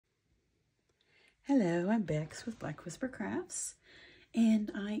Hello, I'm Bex with Black Whisper Crafts,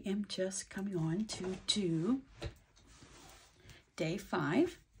 and I am just coming on to do day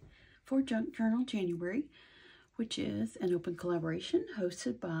 5 for Junk Journal January, which is an open collaboration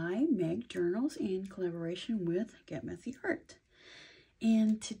hosted by Meg Journals in collaboration with Get Messy Art.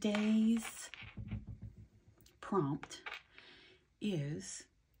 And today's prompt is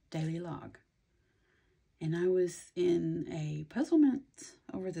daily log. And I was in a puzzlement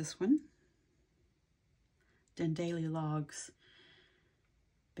over this one. Done daily logs,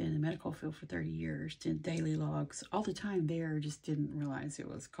 been in the medical field for 30 years, did daily logs all the time there, just didn't realize it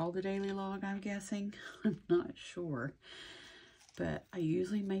was called a daily log, I'm guessing. I'm not sure. But I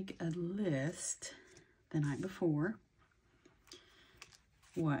usually make a list the night before,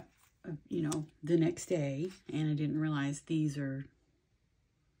 the next day, and I didn't realize these are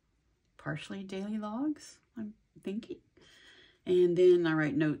partially daily logs, I'm thinking. And then I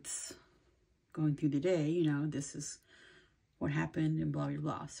write notes going through the day, this is what happened and blah, blah,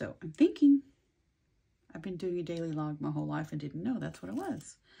 blah. So I'm thinking I've been doing a daily log my whole life and didn't know that's what it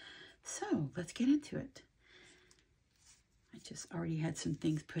was. So let's get into it. I just already had some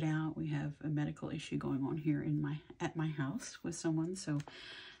things put out. We have a medical issue going on here at my house with someone, so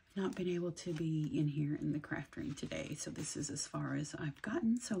I've not been able to be in here in the craft room today. So this is as far as I've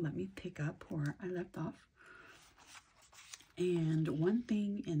gotten. So let me pick up where I left off. And one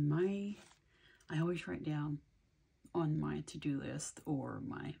thing I always write down on my to-do list or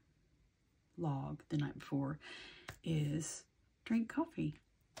my log the night before is drink coffee.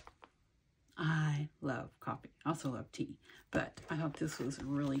 I love coffee. I also love tea, but I thought this was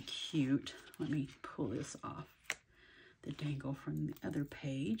really cute. Let me pull this off the dangle from the other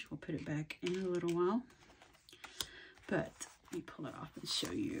page. We'll put it back in a little while, but let me pull it off and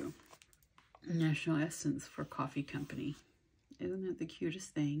show you. National Essence for Coffee Company. Isn't that the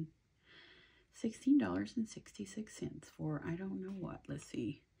cutest thing? $16.66 for I don't know what. Let's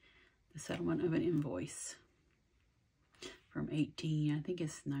see. The settlement of an invoice from I think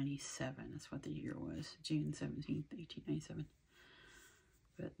it's 97. That's what the year was. June 17th, 1897.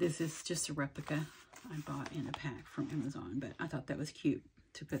 But this is just a replica I bought in a pack from Amazon. But I thought that was cute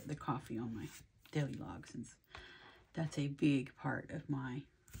to put the coffee on my daily log, since that's a big part of my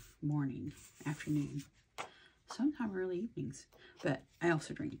morning, afternoon, sometime early evenings. But I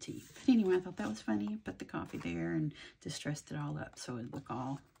also drink tea. But anyway, I thought that was funny. Put the coffee there and distressed it all up so it looked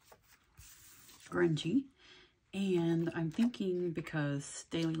all grungy. And I'm thinking, because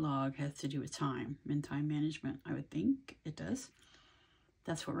daily log has to do with time and time management, I would think it does.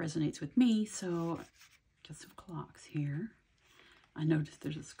 That's what resonates with me. So get some clocks here. I noticed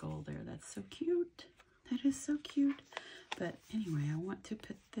there's a skull there. That's so cute. That is so cute. But anyway, I want to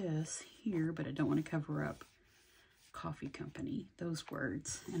put this here, but I don't want to cover up Coffee Company, those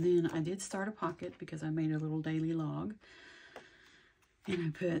words. And then I did start a pocket because I made a little daily log. And I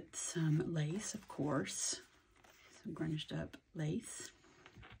put some lace, of course. Some grunged up lace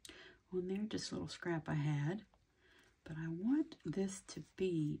on there, just a little scrap I had. But I want this to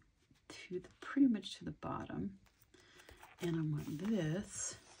be pretty much to the bottom. And I want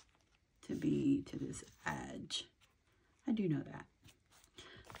this to be to this edge. I do know that.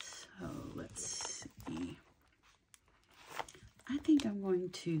 So let's see. I think I'm going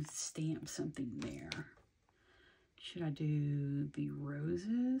to stamp something there. Should I do the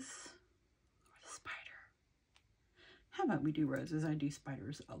roses or the spider? How about we do roses? I do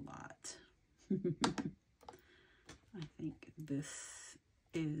spiders a lot. I think this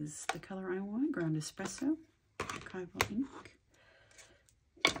is the color I want. Ground Espresso, archival ink.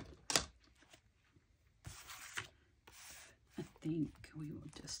 I think we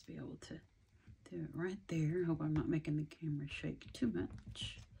will just be able to do it right there. Hope I'm not making the camera shake too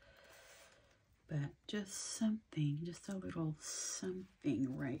much. But just something, just a little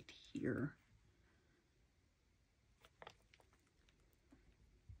something right here.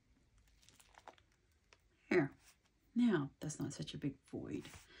 There. Now, that's not such a big void.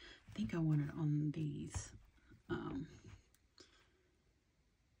 I think I want it on these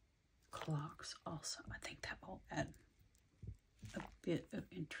clocks also. I think that will add a bit of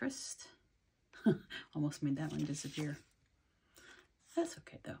interest. Almost made that one disappear. That's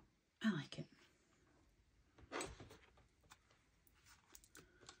okay though. I like it.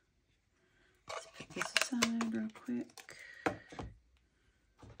 Let's put this aside real quick.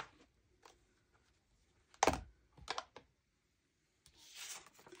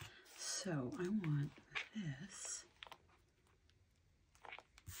 So I want this.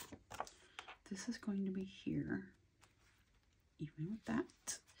 This is going to be here, even with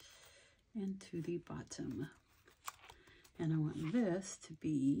that, and to the bottom. And I want this to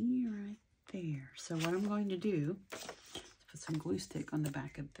be right there. So what I'm going to do is put some glue stick on the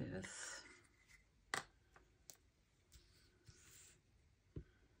back of this.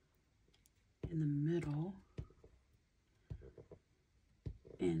 In the middle.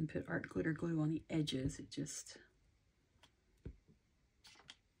 And put art glitter glue on the edges. It just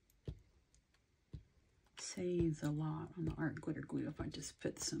saves a lot on the art glitter glue if I just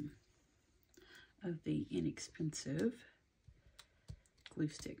put some of the inexpensive glue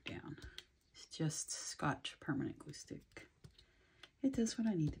stick down. It's just Scotch permanent glue stick. It does what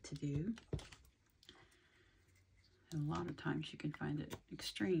I need it to do. And a lot of times you can find it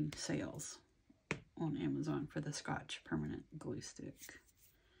extreme sales on Amazon for the Scotch permanent glue stick.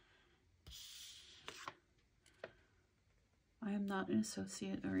 I am not an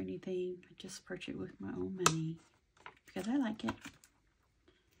associate or anything. I just purchased it with my own money because I like it.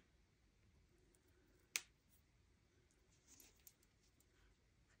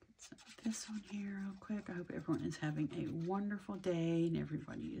 Let's get some of this on here real quick. I hope everyone is having a wonderful day and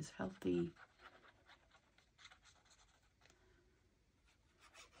everybody is healthy.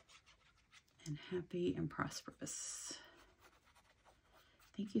 And happy and prosperous.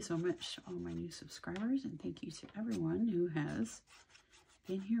 Thank you so much to all my new subscribers, and thank you to everyone who has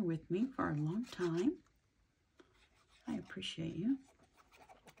been here with me for a long time. I appreciate you.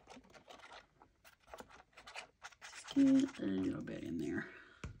 Just get a little bit in there.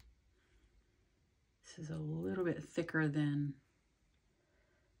 This is a little bit thicker than,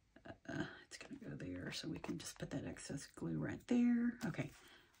 it's going to go there, so we can just put that excess glue right there. Okay,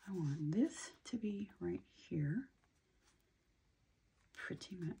 I want this to be right here.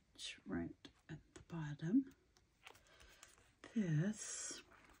 Pretty much right at the bottom. This,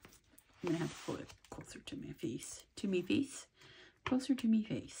 I'm going to have to pull it closer to my face. To me face? Closer to me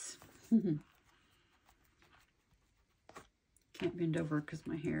face. Can't bend over because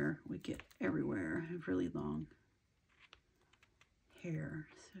my hair would get everywhere. I have really long hair,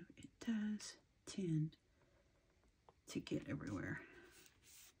 so it does tend to get everywhere.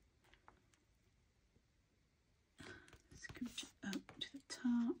 Scooch it up to the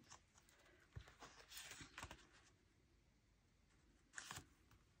top.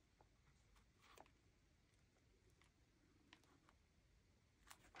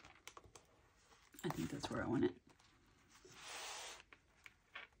 I think that's where I want it.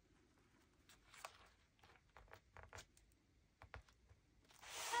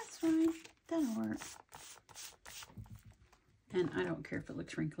 That's fine. That'll work. And I don't care if it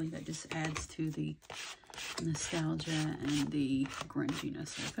looks wrinkly. That just adds to the nostalgia and the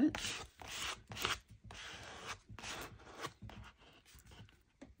grunginess of it.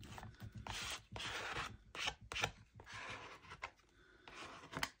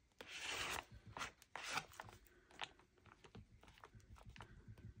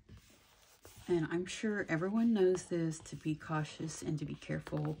 And I'm sure everyone knows this, to be cautious and to be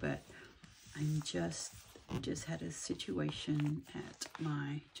careful, but I just had a situation at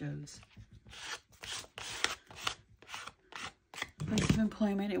my Joe's place of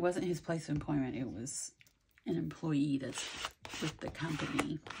employment. It wasn't his place of employment. It was an employee that's with the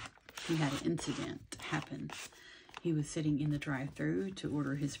company. He had an incident happen. He was sitting in the drive-thru to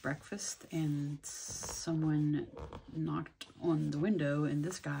order his breakfast, and someone knocked on the window, and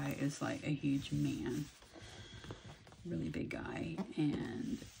this guy is like a huge man, really big guy,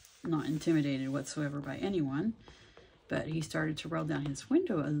 and not intimidated whatsoever by anyone. But he started to roll down his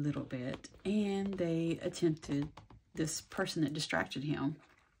window a little bit, and they attempted, this person that distracted him,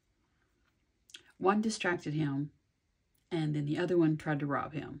 one distracted him, and then the other one tried to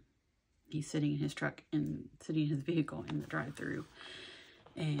rob him. He's sitting in his truck and sitting in his vehicle in the drive-thru.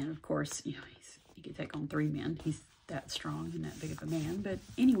 And of course, you know, he could take on 3 men. He's that strong and that big of a man. But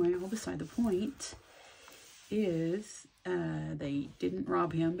anyway, all beside the point is they didn't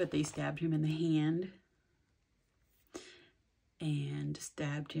rob him, but they stabbed him in the hand and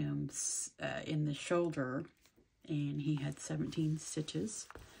stabbed him in the shoulder. And he had 17 stitches.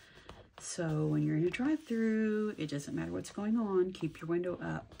 So when you're in a drive-thru, it doesn't matter what's going on. Keep your window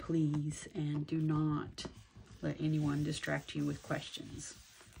up, please, and do not let anyone distract you with questions.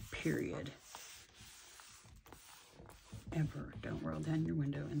 Period. Ever. Don't roll down your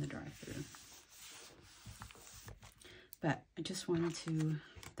window in the drive-thru. But I just wanted to,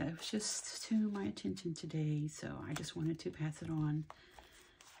 that was just to my attention today, so I just wanted to pass it on.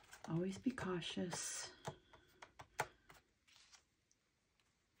 Always be cautious.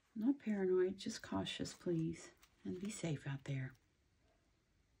 Not paranoid, just cautious, please. And be safe out there.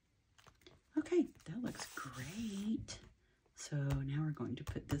 Okay, that looks great. So now we're going to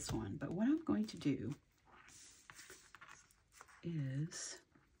put this one. But what I'm going to do is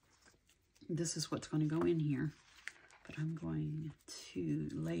This is what's going to go in here. But I'm going to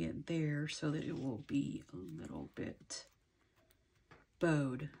lay it there so that it will be a little bit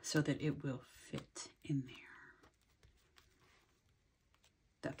bowed so that it will fit in there.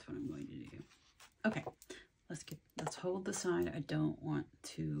 That's what I'm going to do. Okay, let's hold the side I don't want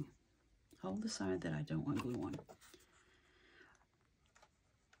to, hold the side that I don't want glue on.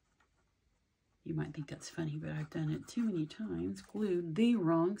 You might think that's funny, but I've done it too many times, glued the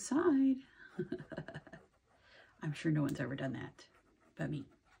wrong side. I'm sure no one's ever done that but me.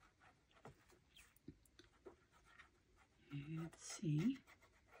 Let's see.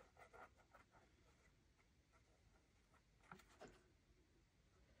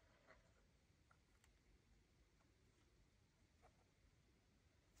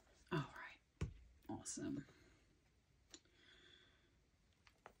 All right, awesome.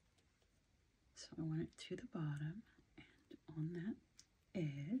 So I want it to the bottom and on that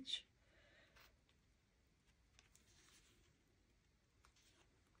edge.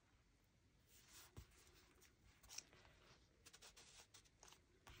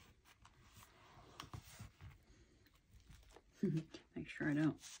 Make sure I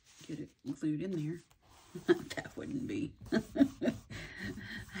don't get it glued in there. That wouldn't be. I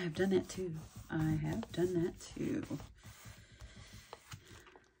have done that too. I have done that too. There.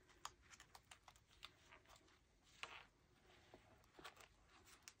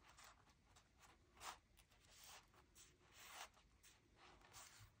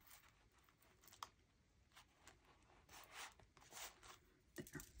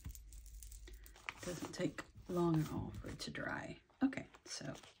 Doesn't take long at all for it to dry. Okay, so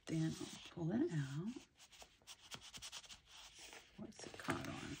then I'll pull that out. What's it caught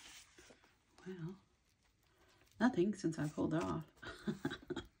on? Well, nothing since I pulled it off.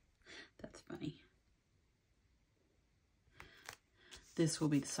 That's funny. This will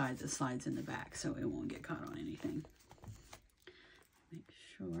be the side that slides in the back, so it won't get caught on anything. Make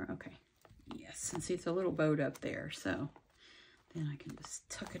sure, okay. Yes, and see it's a little bowed up there, so then I can just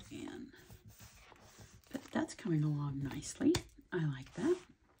tuck it in. But that's coming along nicely. I like that.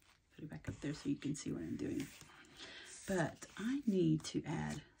 Put it back up there so you can see what I'm doing. But I need to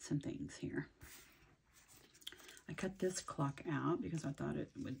add some things here. I cut this clock out because I thought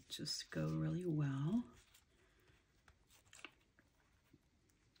it would just go really well.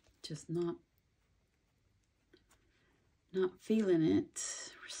 Just not feeling it.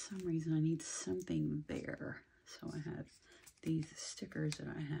 For some reason I need something there. So I have these stickers that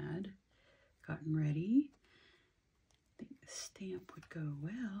I had gotten ready. I think the stamp would go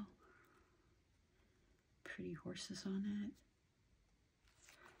well. Pretty horses on it.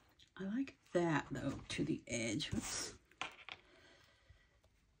 I like that though to the edge. Oops.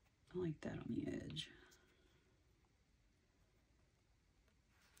 I like that on the edge.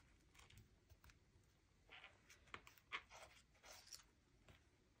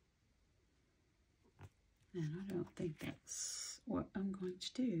 And I don't think that's what I'm going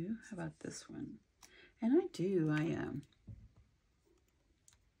to do. How about this one? And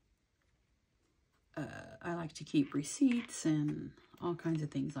I like to keep receipts and all kinds of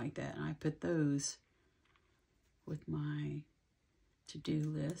things like that. And I put those with my to-do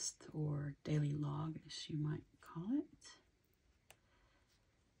list or daily log, as you might call it.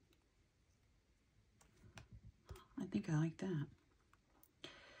 I think I like that.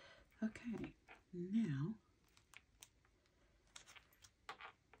 Okay, now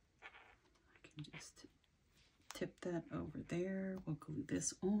I can just tip that over there. We'll glue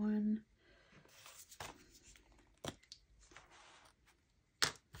this on.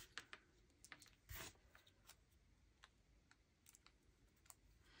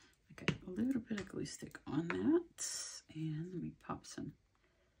 Okay, a little bit of glue stick on that. And let me pop some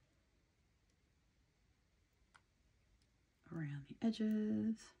around the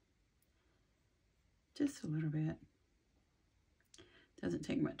edges. Just a little bit. Doesn't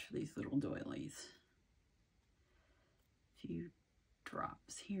take much for these little doilies. A few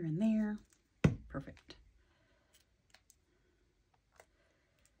drops here and there. Perfect.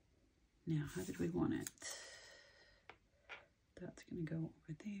 Now, how did we want it? That's going to go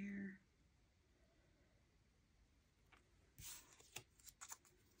over there.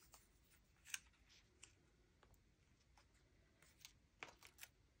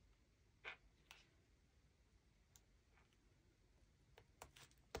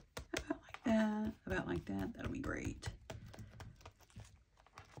 About like that. That'll be great.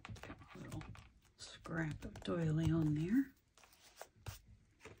 Got a little scrap of doily on there.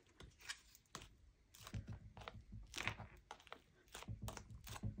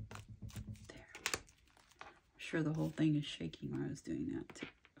 There. I'm sure the whole thing is shaking when I was doing that too.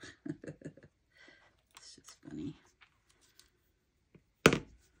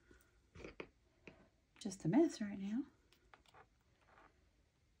 just a mess right now.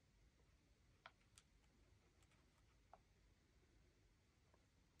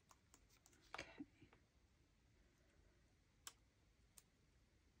 Okay.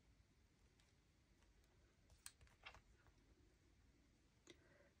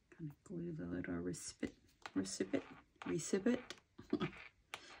 Kind of glue the little receipt.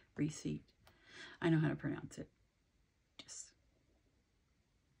 I know how to pronounce it.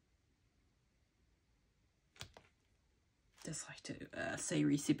 Just like to say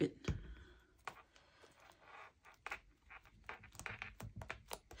recipient.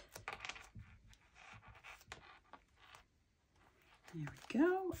 There we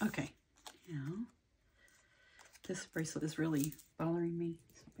go. Okay, now this bracelet is really bothering me,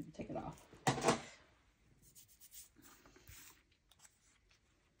 so I'm going to take it off.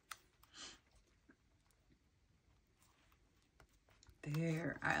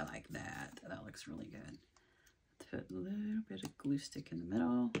 There, I like that. That looks really good. Put a little bit of glue stick in the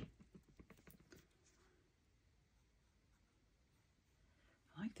middle.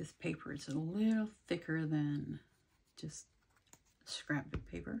 I like this paper. It's a little thicker than just scrapbook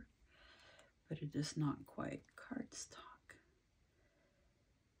paper, but it is not quite cardstock.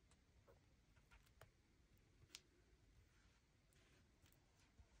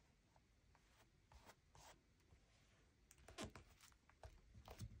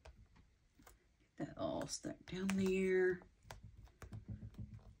 Get that all stuck down there.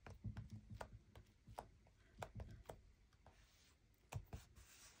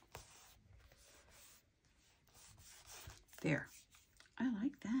 There. I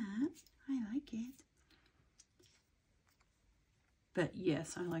like that. I like it. But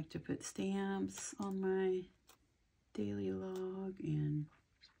yes, I like to put stamps on my daily log and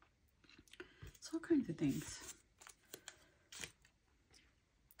it's all kinds of things.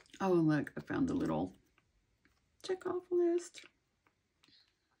 Oh, and look, I found a little check-off list.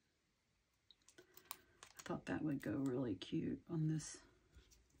 I thought that would go really cute on this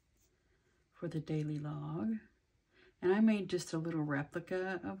for the daily log. And I made just a little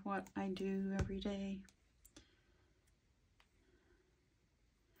replica of what I do every day.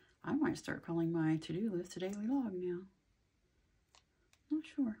 I might start calling my to-do list a daily log now. Not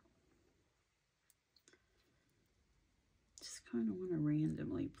sure. Just kind of want to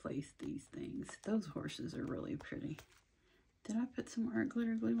randomly place these things. Those horses are really pretty. Did I put some art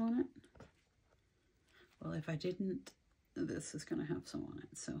glitter glue on it? Well, if I didn't, this is going to have some on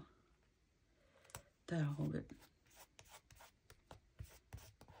it, so that'll hold it.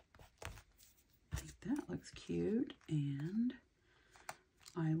 I think that looks cute, and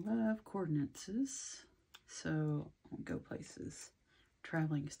I love coordinates, so I'll go places,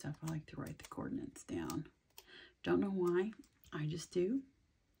 traveling stuff. I like to write the coordinates down. Don't know why, I just do.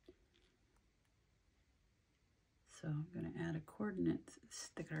 So I'm going to add a coordinates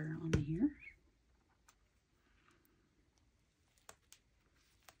sticker on here.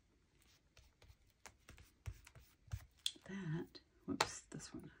 That, whoops,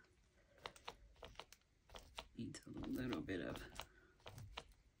 this one needs a little bit of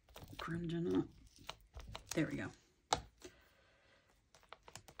grunging up. There we go.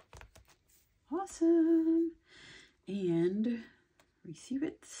 Awesome. And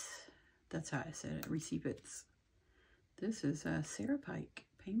receipts. That's how I said it, receipts. This is Sarah Pike.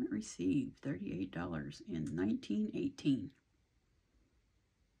 Payment received, $38 in 1918.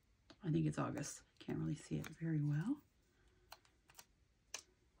 I think it's August. Can't really see it very well.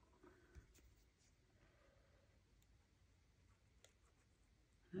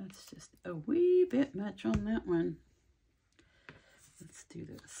 That's just a wee bit much on that one. Let's do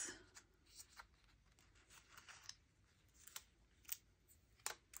this.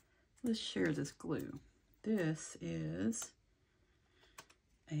 Let's share this glue. This is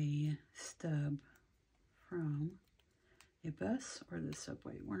a stub from a bus or the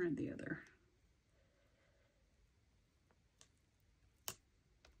subway, one or the other.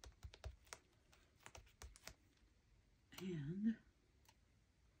 And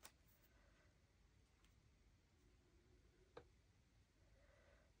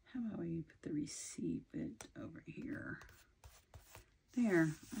how about we put the receipt bit over here?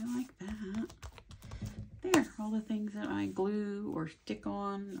 There, I like that. There, all the things that I glue or stick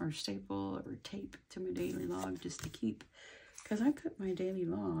on or staple or tape to my daily log just to keep. Because I put my daily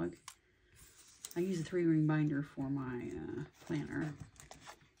log, I use a 3-ring binder for my planner.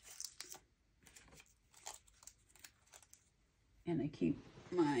 And I keep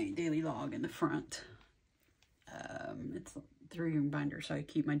my daily log in the front. It's a 3-ring binder, so I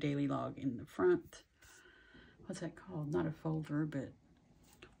keep my daily log in the front. What's that called? Not a folder, but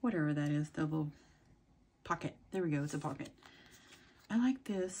whatever that is, the little pocket. There we go. It's a pocket. I like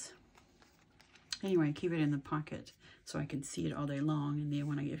this. Anyway, I keep it in the pocket so I can see it all day long. And then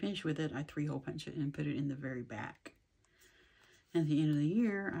when I get finished with it, I 3-hole punch it and put it in the very back. And at the end of the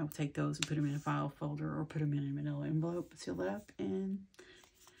year, I'll take those and put them in a file folder or put them in a manila envelope, seal it up, and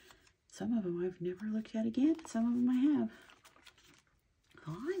some of them I've never looked at again. Some of them I have.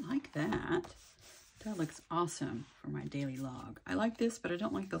 Oh, I like that. That looks awesome for my daily log. I like this, but I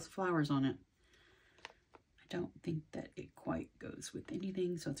don't like those flowers on it. I don't think that it quite goes with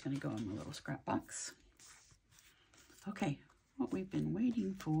anything, so it's going to go in my little scrap box. Okay, what we've been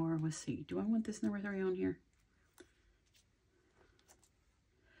waiting for, let's see. Do I want this number 3 on here?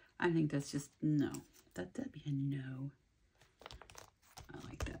 I think that's just no. That'd be a no. I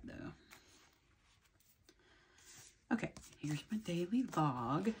like that though. Okay, here's my daily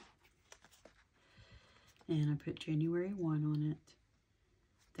log. And I put January 1 on it.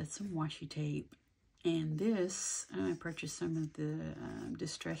 That's some washi tape. And this, I purchased some of the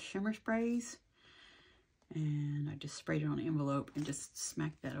Distress Shimmer Sprays. And I just sprayed it on an envelope and just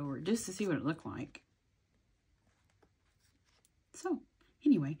smacked that over just to see what it looked like. So,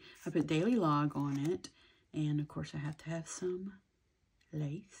 anyway, I put daily log on it. And of course I have to have some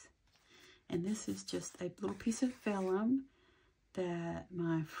lace. And this is just a little piece of vellum that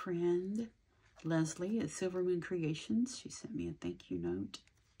my friend Leslie at Silver Moon Creations, she sent me a thank you note,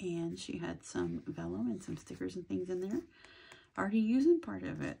 and she had some vellum and some stickers and things in there. Already using part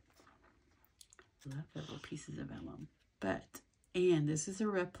of it. Love that little pieces of vellum. And this is a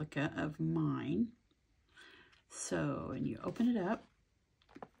replica of mine. So, and you open it up,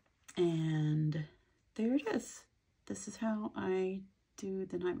 and there it is. This is how I do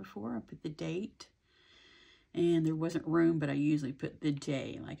the night before. I put the date, and there wasn't room, but I usually put the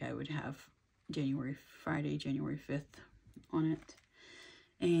day, like I would have Friday, January 5th on it.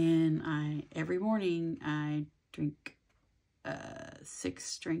 And every morning I drink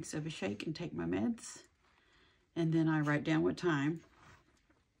 6 drinks of a shake and take my meds, and then I write down what time.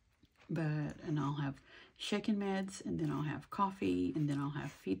 And I'll have shaken meds, and then I'll have coffee, and then I'll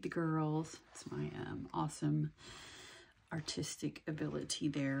have Feed the Girls. It's my awesome artistic ability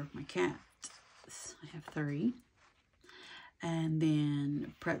there. My cats, I have 3. And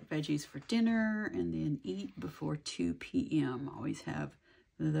then prep veggies for dinner, and then eat before 2 p.m. Always have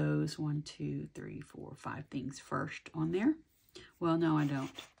those 1, 2, 3, 4, 5 things first on there. Well, no, I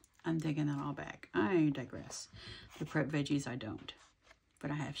don't. I'm taking that all back. I digress. The prep veggies, I don't. But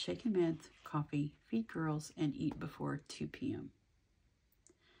I have shaken meds, coffee, Feed Girls, and eat before 2 p.m.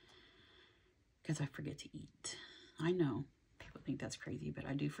 Because I forget to eat. I know. People think that's crazy, but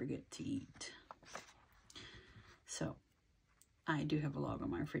I do forget to eat. So, I do have a log on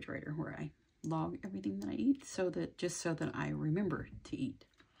my refrigerator where I log everything that I eat, just so that I remember to eat.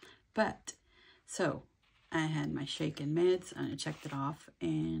 So I had my shaken meds and I checked it off,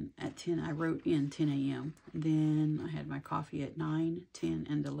 and at 10 I wrote in 10 a.m. Then I had my coffee at 9, 10,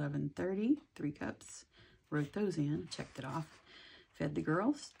 and 11:30, 3 cups. Wrote those in, checked it off. Fed the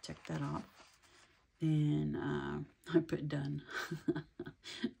girls, checked that off. Then I put done.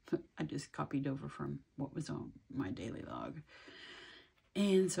 I just copied over from what was on my daily log.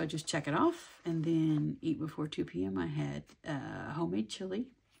 And so I just check it off, and then eat before 2 p.m. I had homemade chili,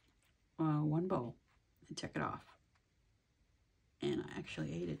 1 bowl, and check it off. And I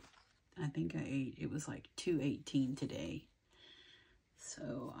actually ate it. I think it was like 2:18 today.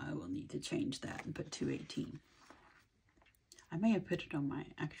 So I will need to change that and put 2:18. I may have put it on my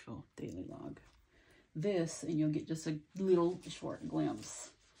actual daily log. This, and you'll get just a little short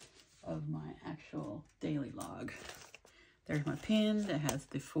glimpse of my actual daily log. There's my pen that has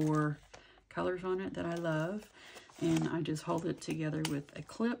the 4 colors on it that I love. And I just hold it together with a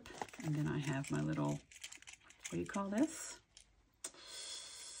clip. And then I have my little, what do you call this?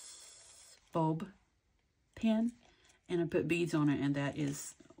 Bulb pen. And I put beads on it, and that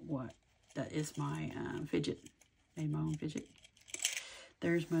is my fidget. Made my own fidget.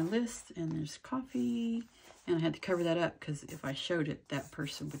 There's my list, and there's coffee. And I had to cover that up because if I showed it, that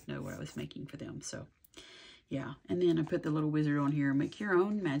person would know what I was making for them. So, yeah. And then I put the little wizard on here. Make your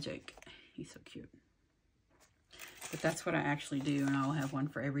own magic. He's so cute. But that's what I actually do, and I'll have one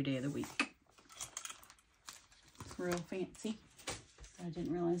for every day of the week. It's real fancy. I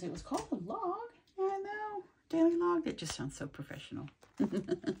didn't realize it was called a log. I know. Daily log. That just sounds so professional.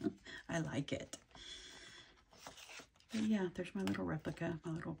 I like it. But yeah, there's my little replica,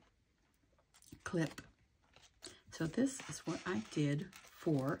 my little clip. So this is what I did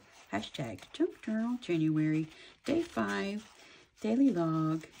for #Junk Journal January, day 5, daily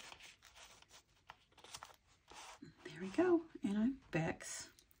log. There we go. And I'm Bex.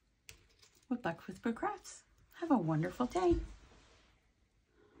 with Black Whisper Crafts. Have a wonderful day.